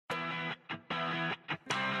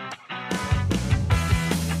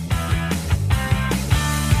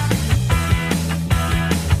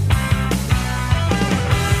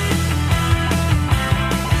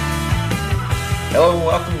Hello and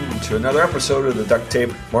welcome to another episode of the Duct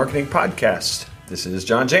Tape Marketing Podcast. This is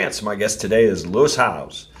Jantsch. My guest today is Lewis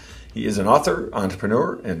Howes. He is an author,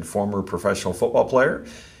 entrepreneur, and former professional football player.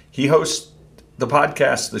 He hosts the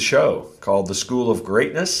podcast, The Show, called The School of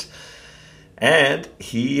Greatness. And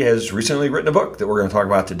he has recently written a book that we're going to talk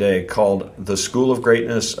about today called The School of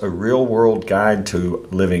Greatness, a real-world guide to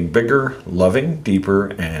living bigger, loving deeper,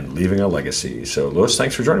 and leaving a legacy. So, Lewis,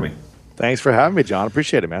 thanks for joining me. Thanks for having me, John.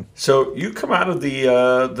 Appreciate it, man. So you come out of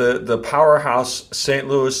the powerhouse St.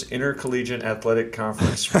 Louis Intercollegiate Athletic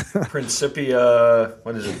Conference, Principia,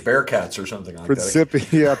 what is it, Bearcats or something like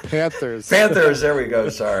Principia Panthers. Panthers, there we go,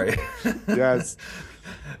 sorry. Yes.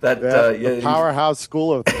 The powerhouse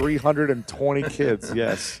school of 320 kids,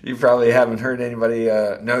 yes. You probably haven't heard anybody,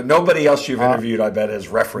 nobody else you've interviewed, I bet, has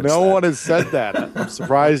referenced No that. one has said that. I'm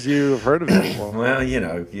surprised you've heard of it. Well,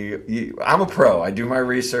 I'm a pro. I do my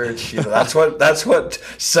research. That's what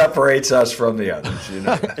separates us from the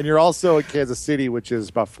others. And you're also in Kansas City, which is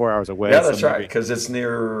about 4 hours away. Yeah, that's right, because it's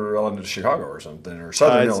near Chicago or something, or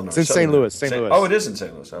Southern Illinois. It's in St. Louis. St. Louis. Oh, it is in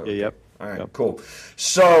St. Louis. Oh, yeah, yep. All right, yep. Cool.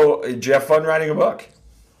 So, did you have fun writing a book?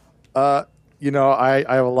 I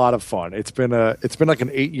have a lot of fun. It's been like an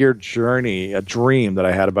 8-year journey, a dream that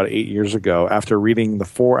I had about 8 years ago after reading the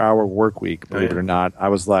 4-Hour Workweek, believe it or not. I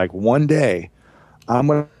was like, one day I'm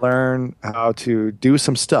going to learn how to do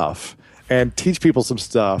some stuff and teach people some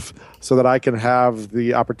stuff so that I can have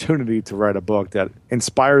the opportunity to write a book that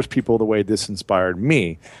inspires people the way this inspired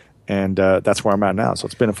me. And that's where I'm at now. So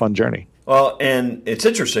it's been a fun journey. Well, and it's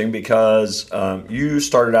interesting because you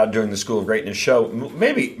started out doing the School of Greatness show.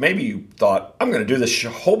 Maybe you thought, I'm going to do this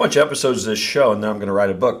whole bunch of episodes of this show, and then I'm going to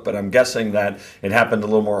write a book. But I'm guessing that it happened a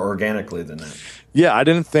little more organically than that. Yeah, I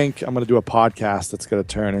didn't think I'm going to do a podcast that's going to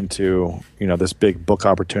turn into this big book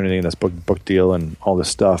opportunity and this book deal and all this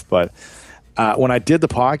stuff. But when I did the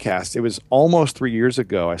podcast, it was almost 3 years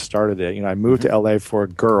ago I started it. I moved to LA for a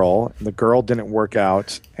girl, and the girl didn't work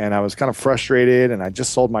out, and I was kind of frustrated, and I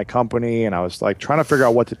just sold my company, and I was like trying to figure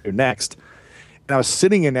out what to do next. And I was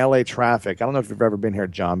sitting in LA traffic. I don't know if you've ever been here,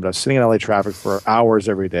 John, but I was sitting in LA traffic for hours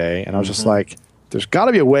every day, and I was just like, there's got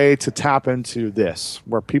to be a way to tap into this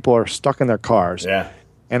where people are stuck in their cars. Yeah.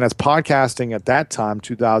 And as podcasting at that time,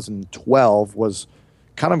 2012, was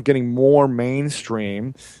kind of getting more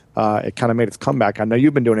mainstream, it kind of made its comeback. I know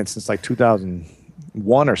you've been doing it since like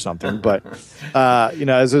 2001 or something, but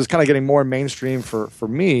as it was kind of getting more mainstream for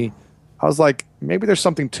me, I was like, maybe there's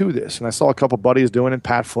something to this. And I saw a couple buddies doing it,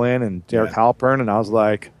 Pat Flynn and Derek Halpern, and I was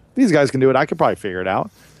like, these guys can do it. I could probably figure it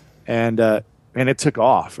out. And it took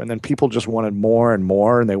off. And then people just wanted more and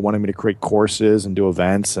more, and they wanted me to create courses and do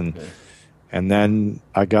events, and then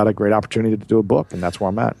I got a great opportunity to do a book, and that's where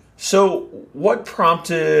I'm at. So what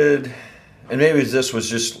prompted, and maybe this was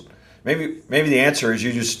just, maybe the answer is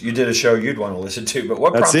you did a show you'd want to listen to, but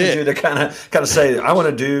what prompted you to kind of say, I want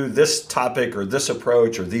to do this topic or this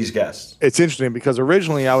approach or these guests? It's interesting because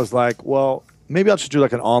originally I was like, well, maybe I'll just do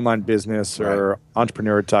like an online business or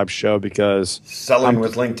entrepreneur type show because selling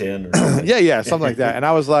with LinkedIn or something. yeah, something like that. And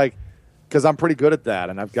I was like, because I'm pretty good at that,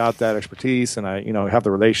 and I've got that expertise, and I, have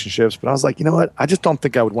the relationships. But I was like, you know what? I just don't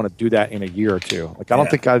think I would want to do that in a year or two. Like, I don't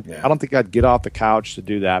think I'd get off the couch to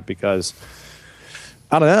do that because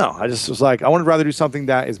I don't know. I just was like, I would rather do something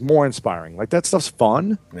that is more inspiring. Like, that stuff's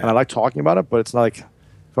fun, and I like talking about it. But it's like,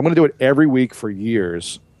 if I'm going to do it every week for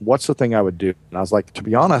years, what's the thing I would do? And I was like, to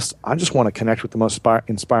be honest, I just want to connect with the most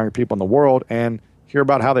inspiring people in the world and hear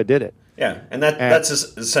about how they did it. Yeah, and that's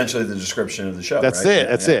essentially the description of the show. That's right? it.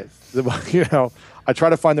 That's it. I try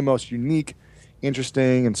to find the most unique,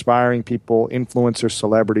 interesting, inspiring people, influencers,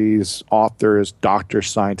 celebrities, authors, doctors,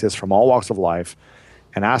 scientists from all walks of life,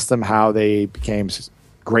 and ask them how they became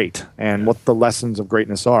great and what the lessons of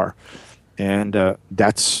greatness are. And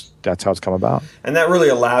that's how it's come about. And that really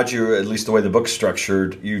allowed you, at least the way the book's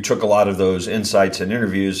structured, you took a lot of those insights and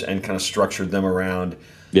interviews and kind of structured them around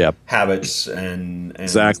habits and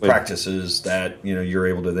practices that you're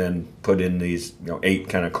able to then put in these 8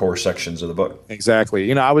 kind of core sections of the book. Exactly.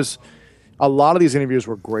 A lot of these interviews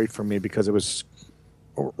were great for me because it was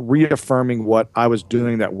reaffirming what I was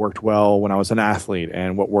doing that worked well when I was an athlete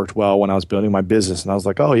and what worked well when I was building my business. And I was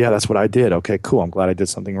like, oh yeah, that's what I did. Okay, cool. I'm glad I did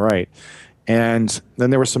something right. And then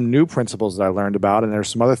there were some new principles that I learned about, and there's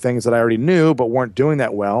some other things that I already knew but weren't doing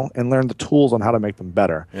that well, and learned the tools on how to make them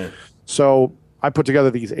better. Yeah. So I put together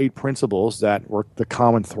these 8 principles that were the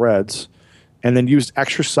common threads, and then used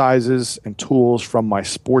exercises and tools from my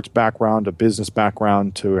sports background to business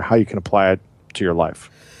background to how you can apply it to your life.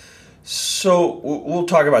 So we'll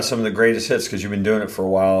talk about some of the greatest hits because you've been doing it for a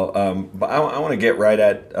while. But I want to get right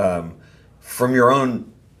at, from your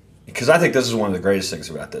own because I think this is one of the greatest things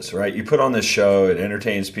about this, right? You put on this show, it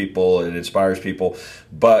entertains people, it inspires people,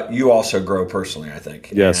 but you also grow personally, I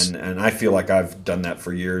think. Yes. And I feel like I've done that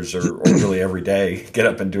for years, or really every day, get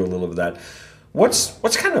up and do a little of that.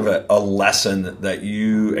 What's kind of a lesson that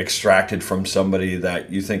you extracted from somebody that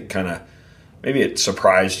you think kind of maybe it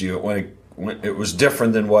surprised you when it was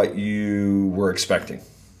different than what you were expecting?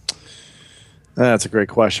 That's a great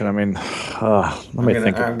question. I mean, let me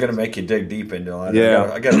think. I'm going to make you dig deep into it. Yeah.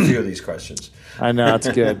 I got a few of these questions. I know, that's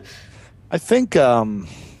good. I think...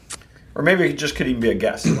 or maybe it just could even be a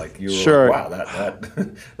guess. Like you were sure. Like, wow,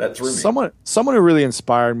 that threw me. Someone who really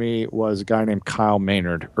inspired me was a guy named Kyle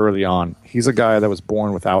Maynard early on. He's a guy that was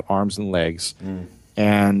born without arms and legs.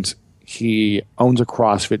 And he owns a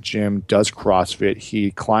CrossFit gym, does CrossFit.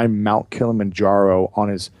 He climbed Mount Kilimanjaro on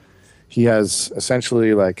his... He has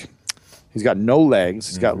essentially like... He's got no legs.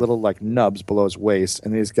 He's got little like nubs below his waist,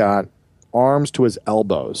 and he's got arms to his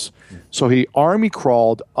elbows. So he army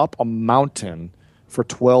crawled up a mountain for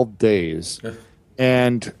 12 days.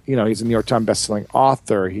 And, he's a New York Times bestselling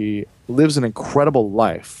author. He lives an incredible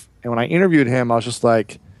life. And when I interviewed him, I was just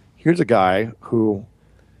like, here's a guy who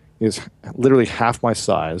is literally half my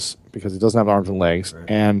size because he doesn't have arms and legs,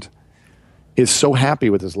 and is so happy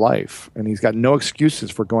with his life, and he's got no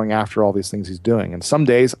excuses for going after all these things he's doing. And some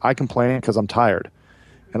days I complain because I'm tired,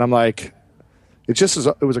 and I'm like, it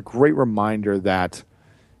was a great reminder that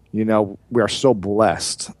we are so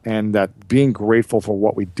blessed, and that being grateful for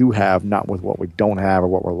what we do have, not with what we don't have or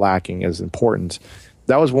what we're lacking, is important.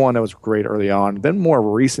 That was one that was great early on. Then more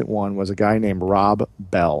recent one was a guy named Rob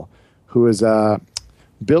Bell, who is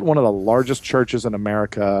built one of the largest churches in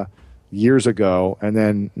America years ago, and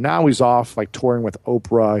then now he's off like touring with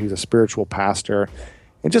Oprah. He's a spiritual pastor,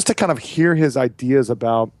 and just to kind of hear his ideas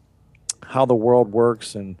about how the world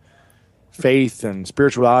works and faith and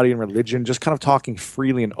spirituality and religion, just kind of talking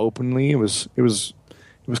freely and openly, it was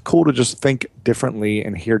cool to just think differently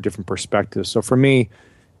and hear different perspectives. So for me,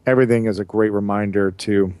 everything is a great reminder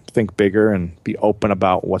to think bigger and be open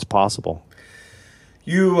about what's possible.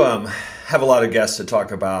 You have a lot of guests that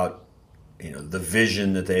talk about the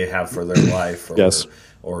vision that they have for their life, or, yes,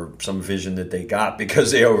 or some vision that they got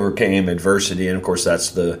because they overcame adversity. And of course,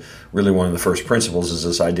 that's really one of the first principles, is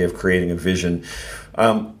this idea of creating a vision.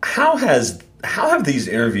 How have these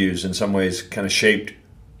interviews in some ways kind of shaped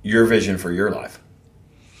your vision for your life?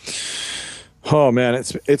 Oh man,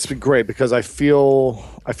 it's been great because I feel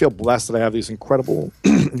blessed that I have these incredible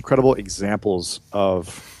examples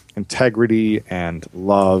of integrity and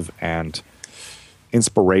love and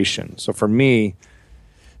inspiration. So for me,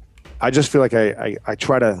 I just feel like I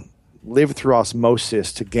try to live through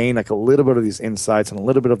osmosis to gain like a little bit of these insights and a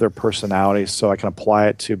little bit of their personality, so I can apply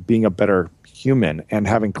it to being a better human and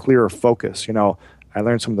having clearer focus. I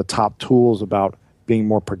learned some of the top tools about being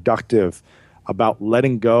more productive, about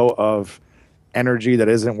letting go of energy that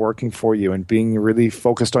isn't working for you and being really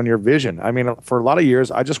focused on your vision. I mean, for a lot of years,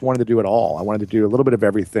 I just wanted to do it all. I wanted to do a little bit of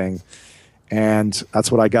everything. And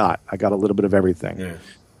that's what I got. I got a little bit of everything. Yeah.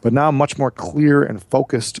 But now I'm much more clear and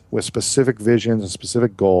focused with specific visions and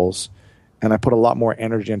specific goals. And I put a lot more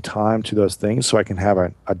energy and time to those things so I can have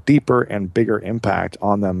a deeper and bigger impact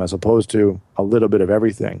on them, as opposed to a little bit of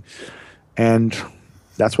everything. And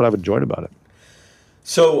that's what I've enjoyed about it.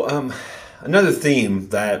 So another theme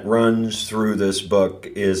that runs through this book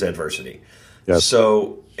is adversity. Yes.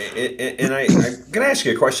 So, and I'm going to ask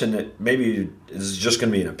you a question that maybe is just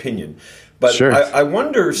going to be an opinion. But sure. I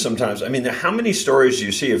wonder sometimes, how many stories do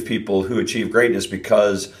you see of people who achieve greatness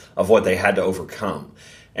because of what they had to overcome?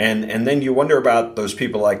 And then you wonder about those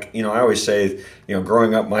people, like, I always say,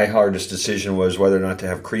 growing up, my hardest decision was whether or not to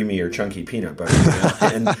have creamy or chunky peanut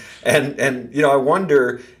butter. and I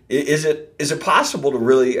wonder, is it possible to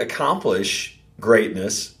really accomplish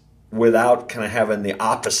greatness without kind of having the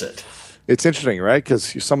opposite? It's interesting, right?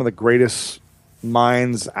 Because some of the greatest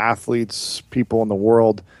minds, athletes, people in the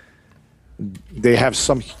world, they have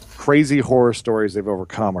some crazy horror stories they've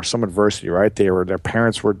overcome, or some adversity, right? Their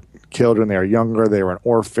parents were killed when they were younger. They were an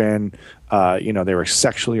orphan. They were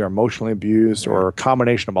sexually or emotionally abused, or a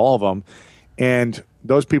combination of all of them. And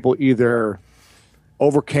those people either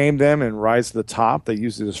overcame them and rise to the top. They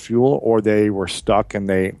used it as fuel, or they were stuck and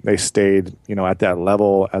they stayed, at that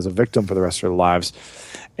level as a victim for the rest of their lives.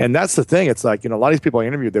 And that's the thing. It's like, a lot of these people I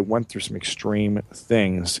interviewed, they went through some extreme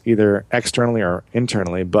things, either externally or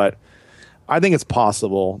internally. But I think it's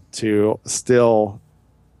possible to still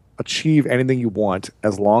achieve anything you want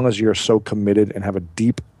as long as you're so committed and have a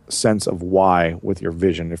deep sense of why with your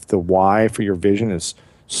vision. If the why for your vision is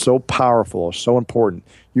so powerful or so important,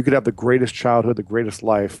 you could have the greatest childhood, the greatest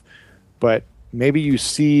life, but maybe you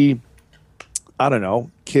see I don't know,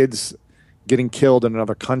 kids getting killed in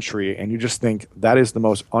another country, and you just think that is the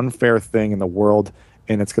most unfair thing in the world,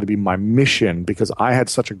 and it's going to be my mission because I had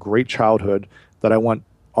such a great childhood that I want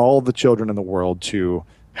all the children in the world to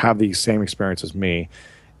have the same experience as me.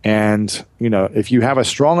 And, if you have a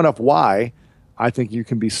strong enough why, I think you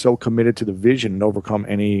can be so committed to the vision and overcome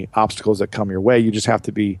any obstacles that come your way. You just have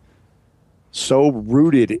to be so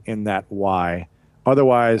rooted in that why.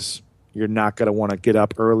 Otherwise, you're not going to want to get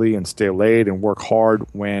up early and stay late and work hard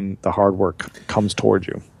when the hard work comes towards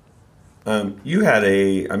you. You had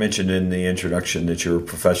I mentioned in the introduction that you're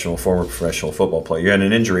a former professional football player. You had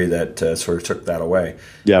an injury that sort of took that away.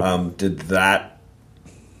 Yeah. Did that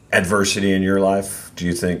adversity in your life, do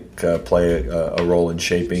you think, play a role in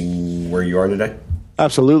shaping where you are today?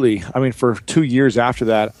 Absolutely. I mean, for 2 years after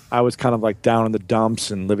that, I was kind of like down in the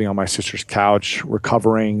dumps and living on my sister's couch,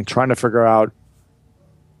 recovering, trying to figure out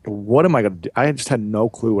what am I going to do? I just had no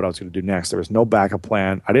clue what I was going to do next. There was no backup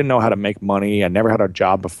plan. I didn't know how to make money. I never had a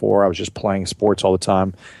job before. I was just playing sports all the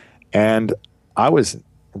time. And I was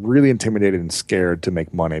really intimidated and scared to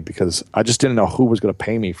make money because I just didn't know who was going to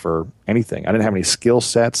pay me for anything. I didn't have any skill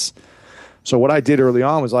sets. So what I did early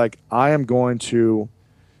on was like, I am going to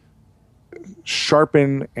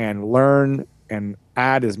sharpen and learn and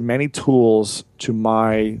add as many tools to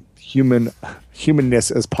my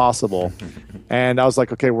humanness as possible. And I was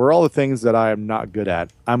like, okay, where are all the things that I am not good at?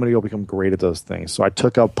 I'm going to go become great at those things. So I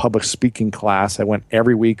took a public speaking class. I went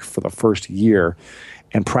every week for the first year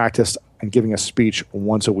and practiced and giving a speech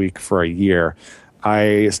once a week for a year.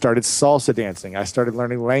 I started salsa dancing. I started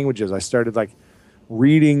learning languages. I started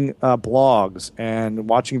reading blogs and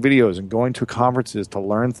watching videos and going to conferences to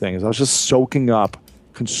learn things. I was just soaking up,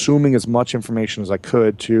 consuming as much information as I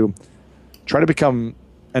could to try to become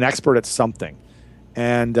an expert at something.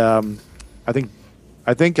 And I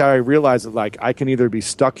think I realized that I can either be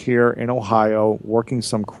stuck here in Ohio working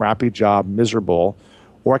some crappy job, miserable,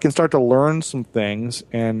 or I can start to learn some things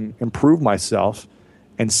and improve myself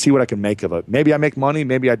and see what I can make of it. Maybe I make money,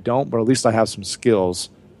 maybe I don't, but at least I have some skills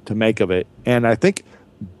to make of it. And I think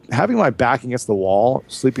having my back against the wall,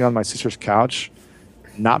 sleeping on my sister's couch,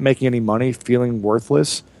 not making any money, feeling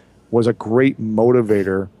worthless, was a great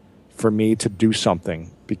motivator for me to do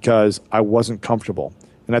something because I wasn't comfortable.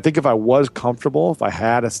 And I think if I was comfortable, if I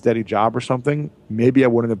had a steady job or something, maybe I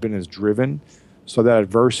wouldn't have been as driven. So that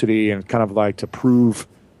adversity and kind of to prove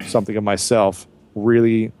something of myself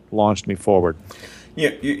really launched me forward. Yeah,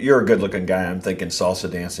 you're a good-looking guy. I'm thinking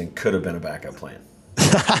salsa dancing could have been a backup plan.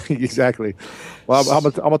 Exactly. Well,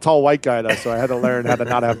 I'm a tall white guy, though, so I had to learn how to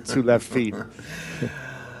not have two left feet.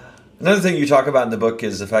 Another thing you talk about in the book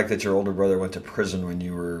is the fact that your older brother went to prison when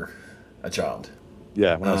you were a child.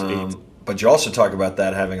 Yeah, when I was 8. But you also talk about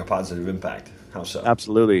that having a positive impact. How so?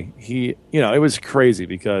 Absolutely. It was crazy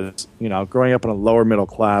because, growing up in a lower middle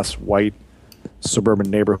class, white suburban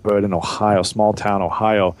neighborhood in Ohio, small town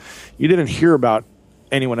Ohio, you didn't hear about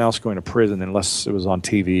anyone else going to prison unless it was on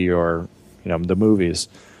TV or, the movies.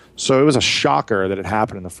 So it was a shocker that it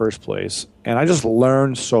happened in the first place. And I just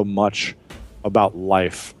learned so much about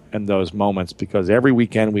life in those moments because every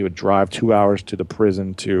weekend we would drive 2 hours to the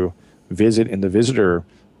prison to visit in the visitor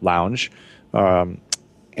lounge. And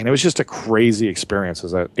it was just a crazy experience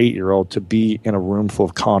as an 8-year-old to be in a room full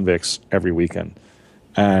of convicts every weekend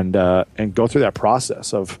and go through that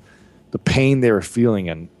process of the pain they were feeling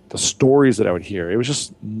and the stories that I would hear. It was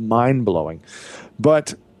just mind-blowing.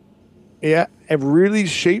 But yeah, it really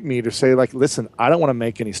shaped me to say, listen, I don't want to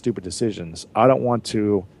make any stupid decisions. I don't want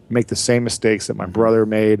to make the same mistakes that my brother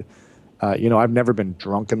made. I've never been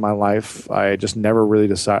drunk in my life. I just never really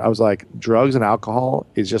decided. I was like, drugs and alcohol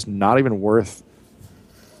is just not even worth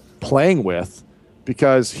playing with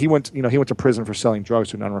because he went to prison for selling drugs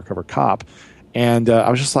to an undercover cop. And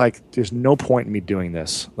I was just like, there's no point in me doing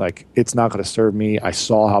this. It's not going to serve me. I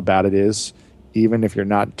saw how bad it is. Even if you're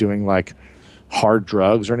not doing hard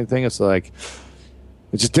drugs or anything, it's it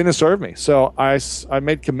just didn't serve me. So I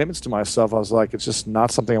made commitments to myself. I was like, it's just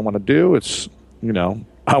not something I want to do. It's,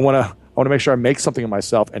 I want to make sure I make something of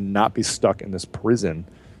myself and not be stuck in this prison,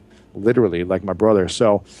 literally, like my brother.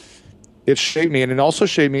 So it shaped me, and it also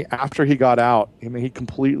shaped me after he got out. I mean, he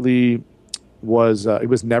completely was he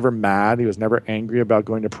was never mad. He was never angry about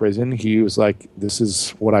going to prison. He was like, this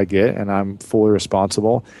is what I get, and I'm fully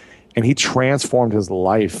responsible. And he transformed his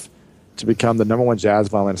life to become the #1 jazz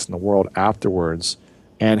violinist in the world afterwards.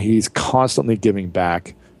 And he's constantly giving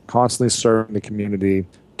back, constantly serving the community,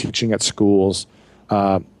 teaching at schools,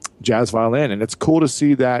 jazz violin. And it's cool to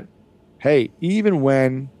see that, hey, even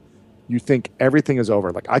when you think everything is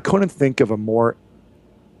over, I couldn't think of a more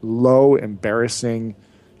low, embarrassing,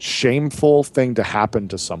 shameful thing to happen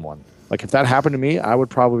to someone Like if that happened to me, I would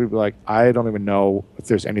probably be like, I don't even know if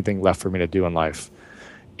there's anything left for me to do in life.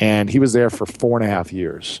 And he was there for 4.5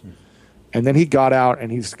 years. And then he got out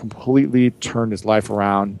and he's completely turned his life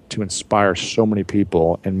around to inspire so many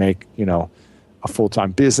people and make, a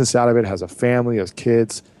full-time business out of it, has a family, has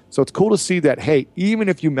kids. So it's cool to see that, hey, even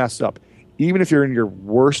if you mess up, even if you're in your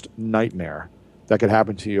worst nightmare that could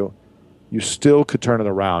happen to you, you still could turn it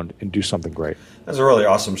around and do something great. That's a really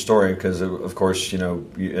awesome story because, of course,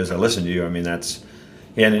 as I listen to you, I mean,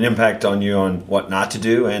 he had an impact on you on what not to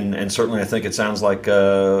do, and certainly I think it sounds like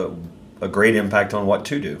a great impact on what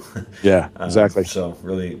to do. Yeah, exactly. So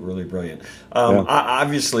really, really brilliant.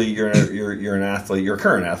 Obviously, you're an athlete. You're a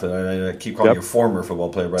current athlete. I keep calling you a former football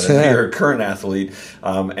player, but you're a current athlete,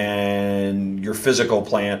 and your physical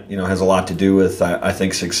plant, has a lot to do with, I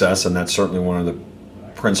think, success, and that's certainly one of the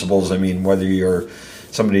principles. I mean, whether you're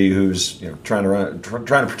somebody who's trying to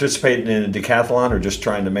participate in a decathlon or just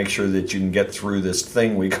trying to make sure that you can get through this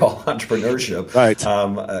thing we call entrepreneurship, right?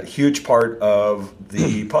 A huge part of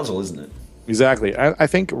the puzzle, isn't it? Exactly. I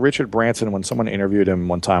think Richard Branson, when someone interviewed him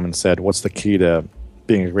one time and said, "What's the key to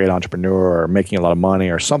being a great entrepreneur or making a lot of money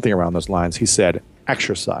or something around those lines?" He said,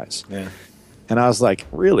 "Exercise." Yeah. And I was like,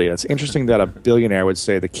 really? It's interesting that a billionaire would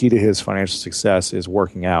say the key to his financial success is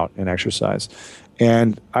working out and exercise.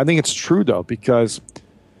 And I think it's true, though, because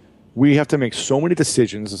we have to make so many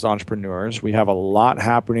decisions as entrepreneurs. We have a lot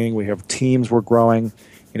happening. We have teams we're growing.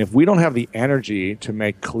 And if we don't have the energy to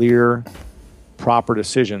make clear, proper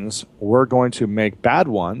decisions, we're going to make bad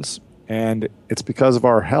ones. And it's because of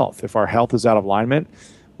our health. If our health is out of alignment,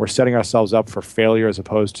 we're setting ourselves up for failure as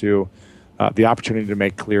opposed to the opportunity to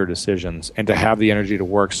make clear decisions and to have the energy to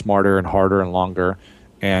work smarter and harder and longer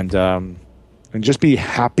and just be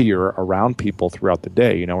happier around people throughout the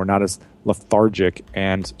day. We're not as lethargic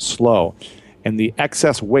and slow. And the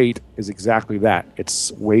excess weight is exactly that.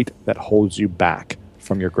 It's weight that holds you back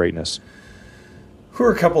from your greatness. Who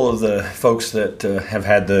are a couple of the folks that have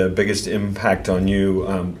had the biggest impact on you,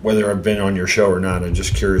 whether I've been on your show or not? I'm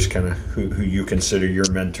just curious kind of who you consider your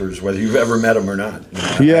mentors, whether you've ever met them or not.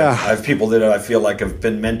 I have people that I feel like have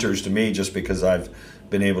been mentors to me just because I've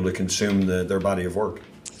been able to consume their body of work.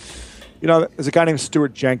 There's a guy named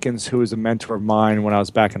Stuart Jenkins who was a mentor of mine when I was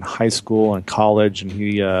back in high school and college, and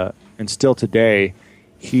he and still today,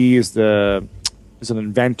 he is an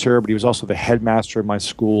inventor, but he was also the headmaster of my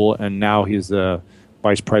school, and now he's the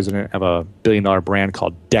vice president of a billion-dollar brand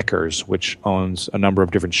called Deckers, which owns a number of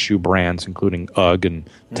different shoe brands, including UGG and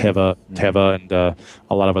Teva and a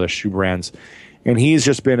lot of other shoe brands. And he's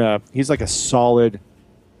just been he's like a solid,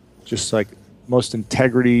 just like most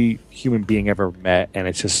integrity human being ever met, and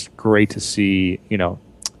it's just great to see.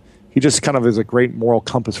 He just kind of is a great moral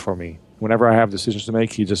compass for me. Whenever I have decisions to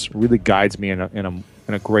make, he just really guides me in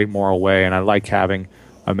a great moral way, and I like having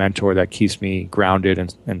a mentor that keeps me grounded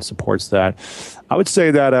and supports that. I would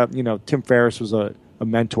say that Tim Ferriss was a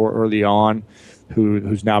mentor early on,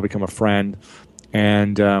 who's now become a friend,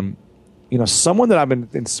 and someone that I've been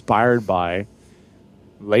inspired by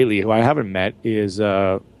lately, who I haven't met, is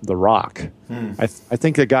The Rock. I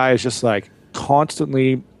think the guy is just like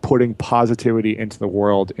constantly putting positivity into the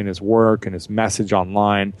world in his work and his message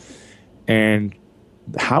online, and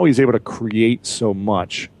how he's able to create so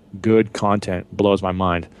much good content blows my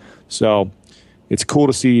mind. So it's cool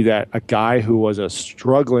to see that a guy who was a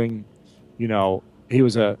struggling, he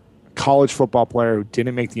was a college football player who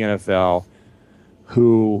didn't make the NFL,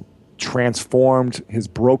 who transformed his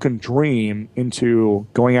broken dream into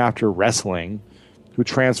going after wrestling, who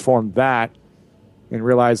transformed that and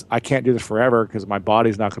realized I can't do this forever because my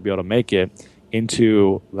body's not going to be able to make it,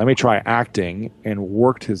 into let me try acting, and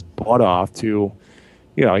worked his butt off to,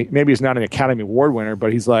 maybe he's not an Academy Award winner,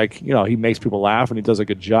 but he's like, he makes people laugh and he does a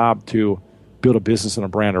good job to build a business and a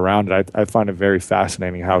brand around it. I find it very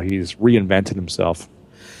fascinating how he's reinvented himself.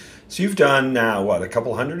 So you've done now, a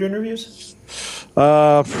couple hundred interviews?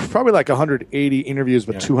 Probably like 180 interviews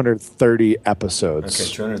with 230 episodes. Okay,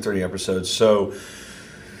 230 episodes. So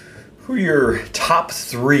who are your top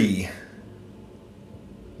 3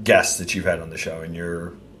 guests that you've had on the show in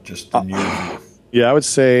your view? Yeah, I would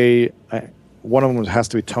say one of them has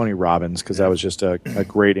to be Tony Robbins, because that was just a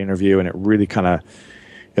great interview, and it really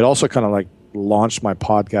also like launched my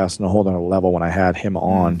podcast on a whole other level when I had him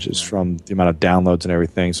on, just from the amount of downloads and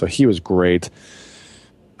everything. So he was great.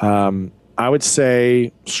 I would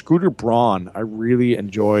say Scooter Braun. I really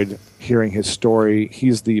enjoyed hearing his story.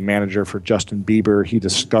 He's the manager for Justin Bieber. He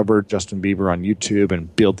discovered Justin Bieber on YouTube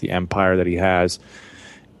and built the empire that he has.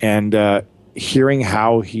 And hearing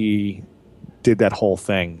how he did that whole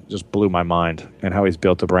thing just blew my mind, and how he's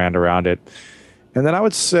built a brand around it. And then I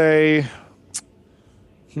would say,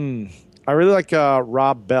 I really like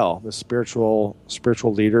Rob Bell, the spiritual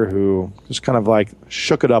leader who just kind of like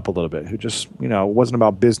shook it up a little bit. Who just it wasn't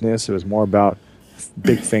about business; it was more about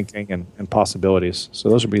big thinking and possibilities. So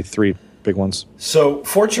those would be three big ones. So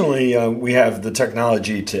fortunately, we have the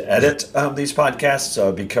technology to edit these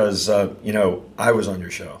podcasts because I was on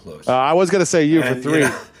your show, Louis. I was going to say you for three.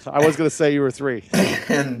 I was going to say you were three.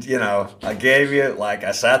 And I gave you,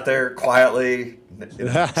 I sat there quietly,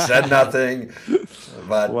 said nothing.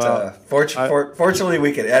 But fortunately,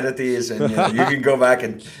 we can edit these, and you can go back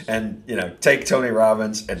and take Tony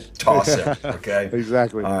Robbins and toss it. Okay,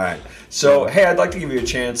 exactly. All right. So hey, I'd like to give you a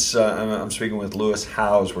chance. I'm speaking with Lewis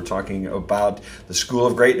Howes. We're talking about the School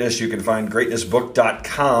of Greatness. You can find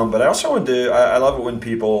greatnessbook.com. But I also want to. I love it when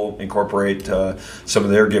people incorporate some of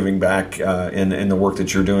their giving back in the work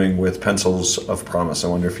that you're doing with Pencils of Promise. I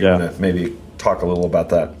wonder if you want to maybe talk a little about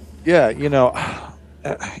that. Yeah,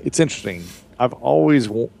 it's interesting. I've always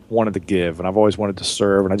wanted to give, and I've always wanted to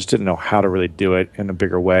serve, and I just didn't know how to really do it in a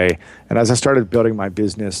bigger way. And as I started building my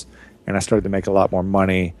business and I started to make a lot more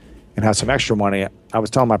money and have some extra money, I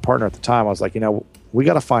was telling my partner at the time, I was like, we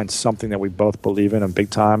got to find something that we both believe in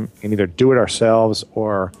big time and either do it ourselves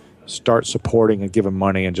or start supporting and giving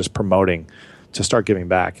money and just promoting to start giving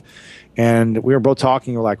back. And we were both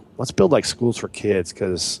talking, we're like, let's build schools for kids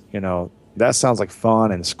because, that sounds like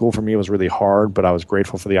fun, and school for me was really hard, but I was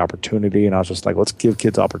grateful for the opportunity, and I was just like, let's give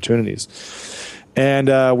kids opportunities. And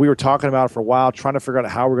we were talking about it for a while, trying to figure out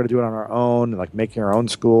how we're going to do it on our own, and making our own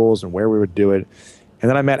schools and where we would do it. And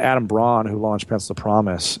then I met Adam Braun, who launched Pencil of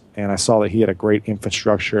Promise, and I saw that he had a great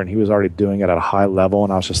infrastructure, and he was already doing it at a high level,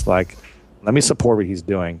 and I was just like, let me support what he's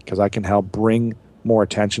doing because I can help bring more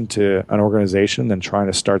attention to an organization than trying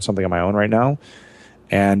to start something on my own right now.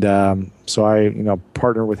 And so I,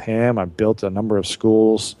 partnered with him. I built a number of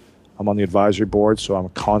schools. I'm on the advisory board, so I'm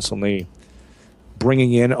constantly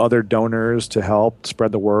bringing in other donors to help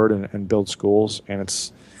spread the word and build schools. And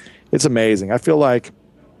it's amazing. I feel like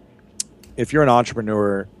if you're an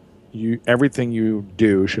entrepreneur, everything you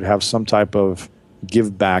do should have some type of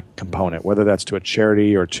give back component, whether that's to a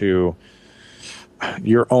charity or to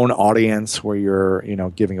your own audience where you're,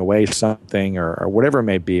 giving away something or whatever it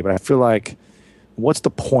may be. But I feel like what's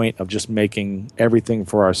the point of just making everything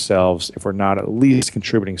for ourselves if we're not at least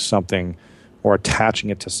contributing something or attaching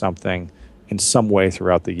it to something in some way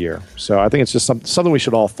throughout the year? So I think it's just something we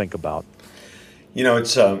should all think about.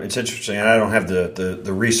 It's interesting, and I don't have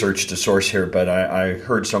the research to source here, but I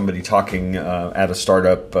heard somebody talking at a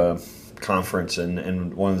startup conference,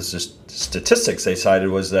 and one of the statistics they cited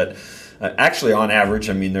was that actually on average,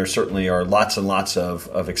 there certainly are lots and lots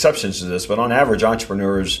of exceptions to this, but on average,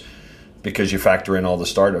 entrepreneurs, because you factor in all the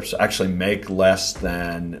startups, actually make less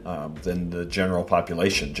than the general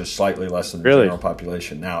population, just slightly less than the general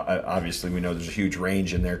population. Now, obviously, we know there's a huge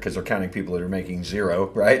range in there because they're counting people that are making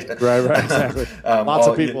zero, right? Right, exactly. Lots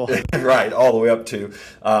of people. Right, all the way up to.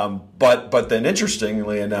 But then,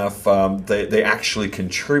 interestingly enough, they actually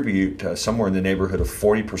contribute somewhere in the neighborhood of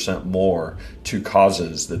 40% more to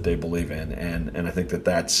causes that they believe in, and I think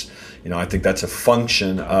that's a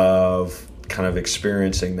function of kind of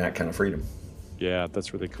experiencing that kind of freedom. Yeah,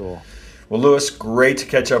 that's really cool. Well, Lewis, great to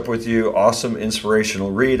catch up with you. Awesome,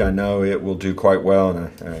 inspirational read. I know it will do quite well,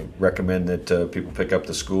 and I recommend that people pick up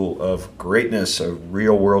The School of Greatness, a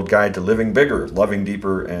real-world guide to living bigger, loving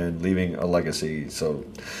deeper, and leaving a legacy. So,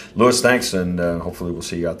 Lewis, thanks, and hopefully we'll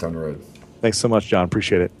see you out there on the road. Thanks so much, John.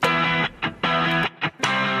 Appreciate it.